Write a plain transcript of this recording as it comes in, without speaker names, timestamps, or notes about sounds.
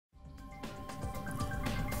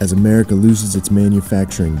As America loses its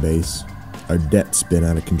manufacturing base, our debts spin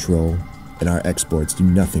out of control, and our exports do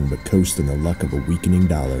nothing but coast in the luck of a weakening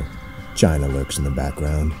dollar, China lurks in the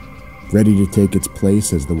background, ready to take its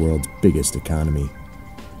place as the world's biggest economy.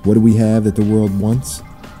 What do we have that the world wants?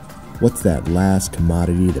 What's that last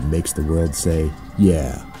commodity that makes the world say,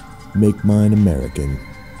 yeah, make mine American?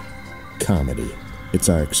 Comedy. It's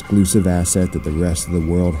our exclusive asset that the rest of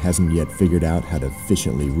the world hasn't yet figured out how to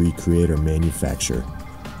efficiently recreate or manufacture,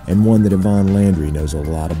 and one that Yvonne Landry knows a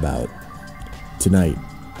lot about. Tonight,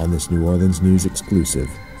 on this New Orleans News exclusive,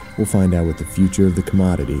 we'll find out what the future of the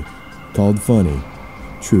commodity, called funny,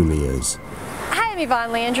 truly is. Hi, I'm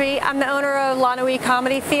Yvonne Landry. I'm the owner of Nuit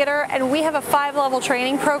Comedy Theater, and we have a 5-level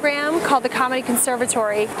training program called the Comedy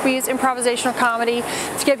Conservatory. We use improvisational comedy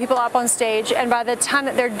to get people up on stage, and by the time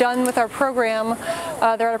that they're done with our program,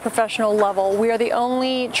 they're at a professional level. We are the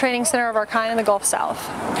only training center of our kind in the Gulf South.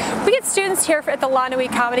 We get students here at the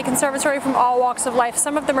Nuit Comedy Conservatory from all walks of life.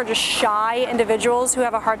 Some of them are just shy individuals who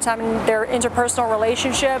have a hard time in their interpersonal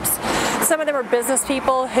relationships. Some of them are business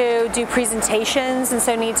people who do presentations and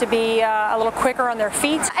so need to be a little quicker on their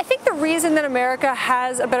feet. I think the reason that America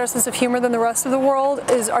has a better sense of humor than the rest of the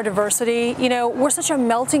world is our diversity. You know, we're such a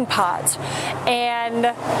melting pot,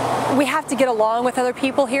 and we have to get along with other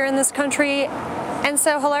people here in this country. And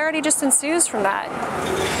so hilarity just ensues from that.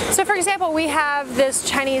 So for example, we have this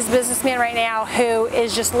Chinese businessman right now who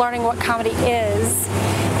is just learning what comedy is.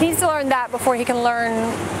 He needs to learn that before he can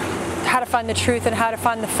learn how to find the truth and how to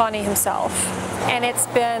find the funny himself. And it's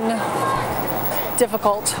been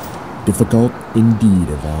difficult. Difficult indeed,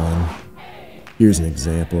 Yvonne. Here's an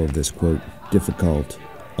example of this, quote, difficult,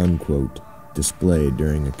 unquote, displayed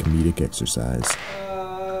during a comedic exercise.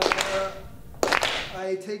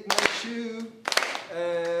 I take my shoe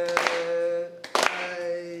and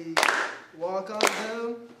I walk on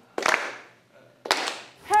them.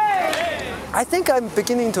 Hey! I think I'm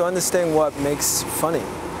beginning to understand what makes funny,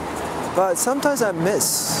 but sometimes I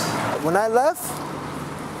miss. When I laugh,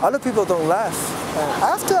 other people don't laugh. And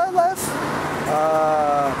after I laugh,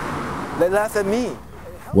 they laugh at me.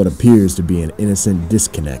 What appears to be an innocent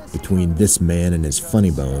disconnect between this man and his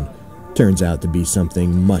funny bone turns out to be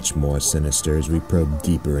something much more sinister as we probe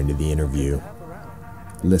deeper into the interview.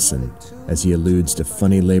 Listen as he alludes to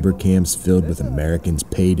funny labor camps filled with Americans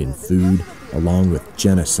paid in food, along with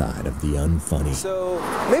genocide of the unfunny. So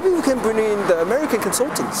maybe we can bring in the American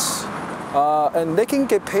consultants, and they can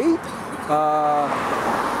get paid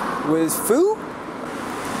with food.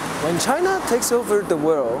 When China takes over the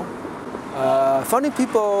world, funny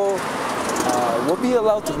people will be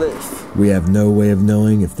allowed to live. We have no way of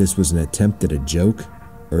knowing if this was an attempt at a joke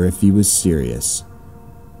or if he was serious.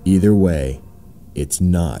 Either way, it's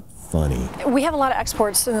not funny. We have a lot of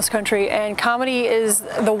exports in this country, and comedy is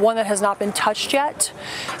the one that has not been touched yet.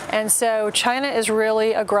 And so China is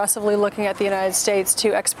really aggressively looking at the United States to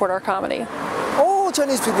export our comedy. All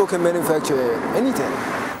Chinese people can manufacture anything.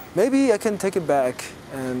 Maybe I can take it back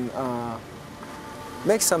and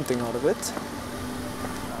make something out of it.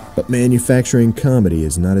 But manufacturing comedy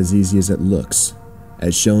is not as easy as it looks,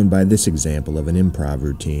 as shown by this example of an improv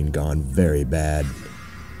routine gone very bad.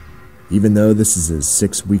 Even though this is his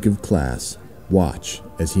 6th week of class, watch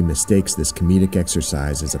as he mistakes this comedic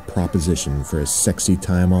exercise as a proposition for a sexy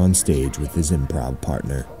time on stage with his improv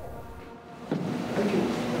partner.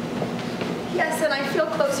 Yes, and I feel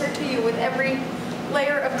closer to you with every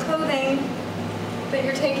layer of clothing that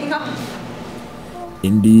you're taking off.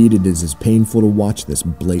 Indeed, it is as painful to watch this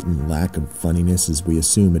blatant lack of funniness as we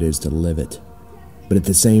assume it is to live it. But at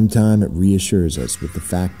the same time, it reassures us with the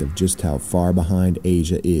fact of just how far behind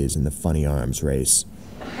Asia is in the funny arms race.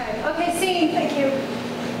 Okay, scene, thank you.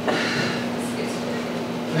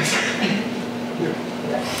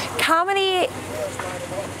 Comedy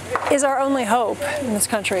is our only hope in this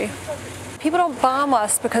country. People don't bomb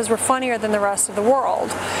us because we're funnier than the rest of the world.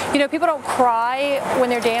 You know, people don't cry when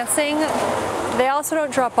they're dancing. They also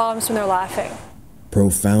don't drop bombs when they're laughing.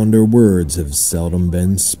 Profounder words have seldom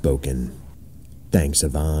been spoken. Thanks,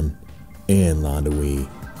 Yvonne and Nuit,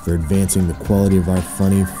 for advancing the quality of our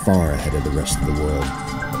funny far ahead of the rest of the world.